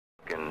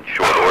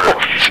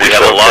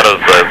a lot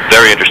of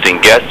very interesting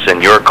guests,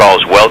 and your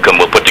calls welcome.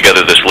 We'll put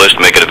together this list,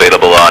 make it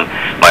available on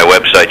my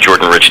website,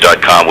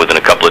 jordanrich.com, within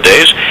a couple of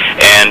days.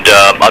 And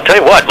I'll tell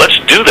you what, let's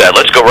do that.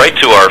 Let's go right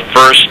to our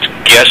first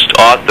guest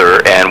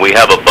author, and we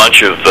have a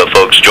bunch of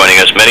folks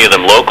joining us, many of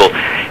them local.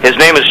 His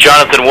name is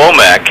Jonathan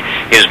Womack.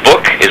 His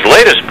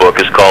latest book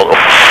is called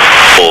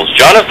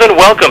Jonathan,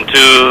 welcome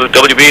to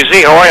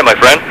WBZ. How are you, my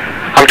friend?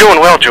 I'm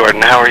doing well,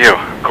 Jordan. How are you?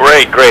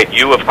 Great, great.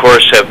 You, of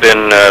course, have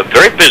been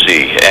very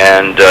busy,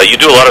 and you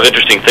do a lot of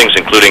interesting things,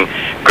 including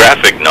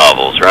graphic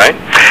novels, right?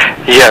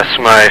 Yes,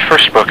 my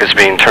first book is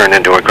being turned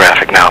into a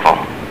graphic novel.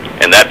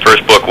 And that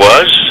first book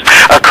was?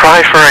 A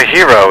Cry for a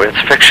Hero. It's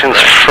fiction's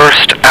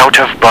first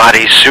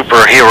out-of-body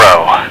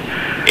superhero.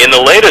 In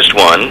the latest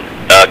one,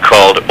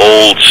 called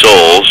Old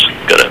Souls,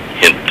 got a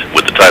hint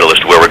with the title as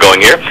to where we're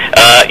going here,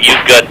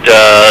 you've got,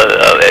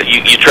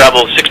 you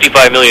travel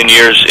 65 million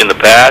years in the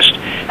past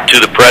to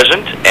the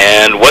present,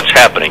 and what's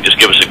happening? Just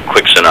give us a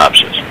quick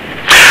synopsis.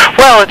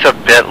 Well, it's a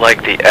bit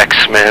like the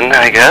X-Men,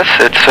 I guess.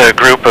 It's a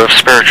group of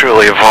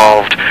spiritually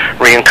evolved,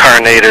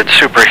 reincarnated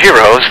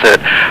superheroes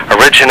that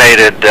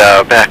originated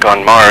back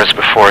on Mars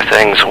before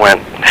things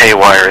went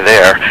haywire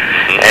there,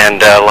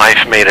 and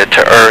life made it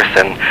to Earth,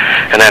 and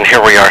then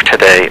here we are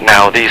today.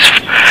 Now, these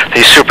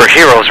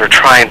superheroes are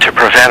trying to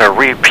prevent a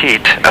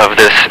repeat of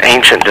this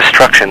ancient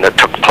destruction that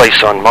took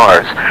place on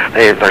Mars.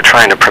 They're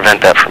trying to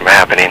prevent that from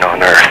happening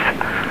on Earth.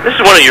 This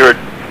is one of your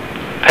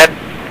pet,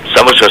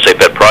 someone's going to say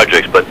pet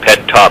projects, but pet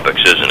topics,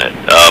 isn't it?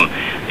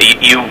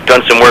 You've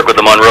done some work with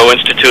the Monroe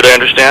Institute, I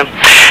understand?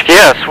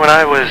 Yes, when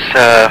I was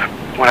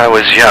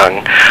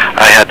young,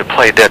 I had to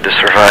play dead to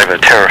survive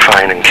a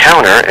terrifying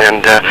encounter,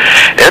 and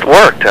it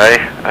worked.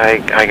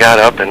 I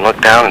got up and looked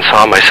down and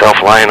saw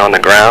myself lying on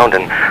the ground,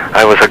 and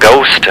I was a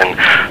ghost, and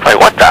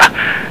what the?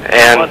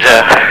 And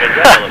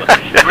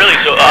really,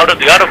 so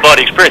the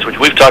out-of-body experience, which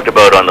we've talked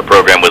about on the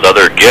program with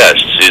other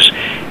guests, is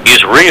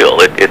real.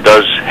 It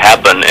does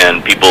happen,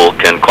 and people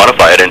can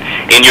quantify it. And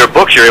in your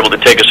books, you're able to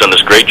take us on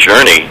this great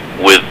journey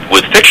with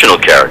fictional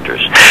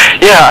characters.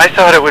 Yeah, I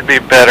thought it would be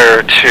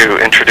better to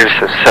introduce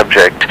this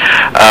subject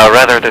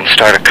rather than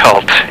start a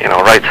cult.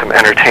 Write some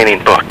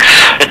entertaining books.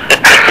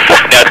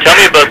 Now, tell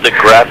me about the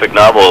graphic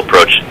novel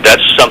approach.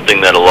 That's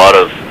something that a lot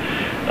of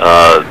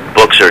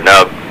books are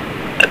now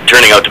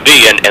turning out to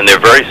be, and they're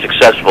very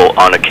successful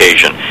on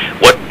occasion.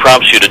 What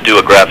prompts you to do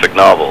a graphic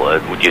novel?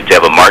 Would you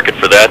have a market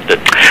for that you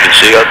can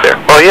see out there?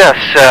 Well, yes.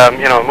 A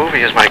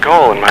movie is my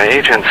goal, and my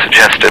agent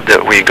suggested that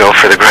we go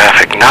for the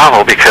graphic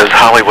novel because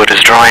Hollywood is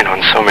drawing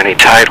on so many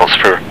titles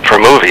for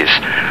movies.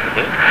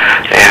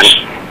 And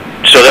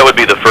so that would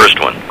be the first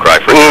one, Cry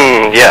for a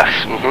Hero. Yes.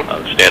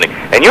 Outstanding.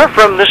 And you're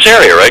from this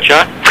area, right,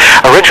 John?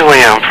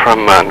 Originally, I'm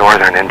from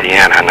northern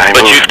Indiana, and I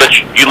moved. But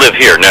you live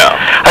here now?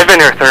 I've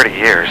been here 30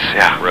 years,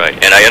 yeah. Right.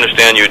 And I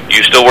understand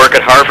you still work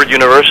at Harvard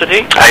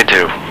University? I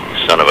do.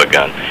 Son of a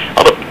gun.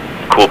 All the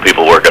cool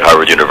people work at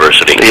Harvard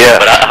University. Yeah.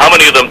 But how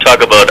many of them talk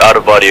about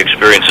out-of-body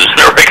experiences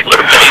on a regular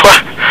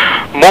basis?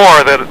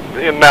 More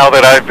now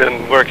that I've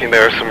been working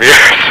there some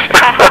years.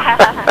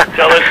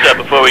 Tell us,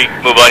 before we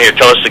move on here,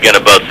 tell us again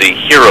about the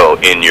hero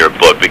in your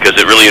book, because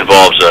it really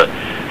involves a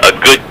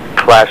good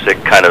classic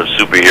kind of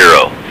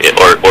superhero,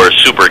 or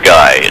super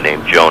guy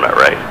named Jonah,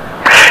 right?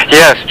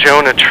 Yes,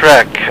 Jonah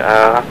Trek.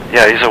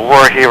 He's a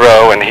war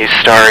hero, and he's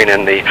starring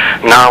in the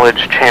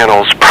Knowledge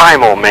Channel's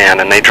Primal Man,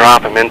 and they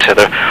drop him into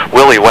the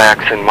Willy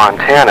Wax in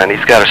Montana, and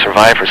he's got to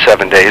survive for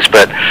 7 days,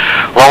 but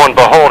lo and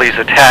behold, he's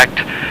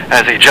attacked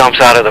as he jumps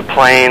out of the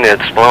plane.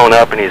 It's blown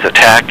up, and he's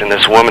attacked, and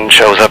this woman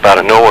shows up out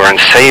of nowhere and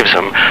saves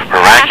him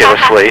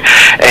miraculously,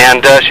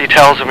 and she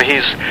tells him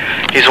he's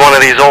one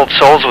of these old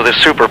souls with his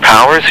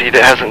superpowers. He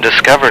hasn't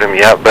discovered him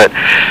yet, but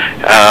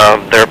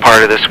they're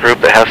part of this group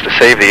that has to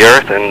save the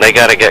Earth, and they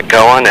got to get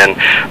going, and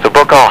the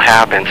book all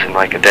happens in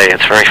like a day.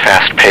 It's very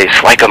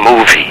fast-paced, like a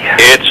movie.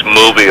 It's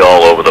movie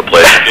all over the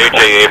place.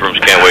 J.J.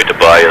 Abrams can't wait to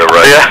buy you the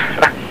rights.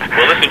 Yeah.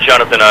 Well, listen,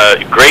 Jonathan,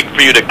 great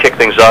for you to kick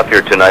things off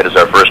here tonight as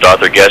our first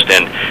author guest,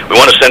 and we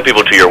want to send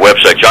people to your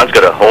website. John's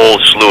got a whole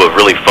slew of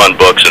really fun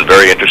books and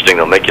very interesting.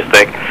 They'll make you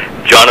think.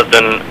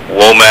 Jonathan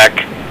Womack,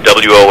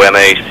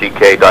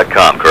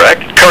 WOMACK.com,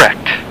 correct?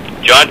 Correct.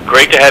 John,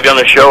 great to have you on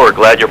the show. We're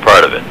glad you're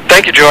part of it.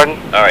 Thank you,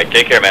 Jordan. All right,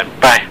 take care, man.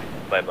 Bye.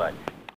 Bye-bye.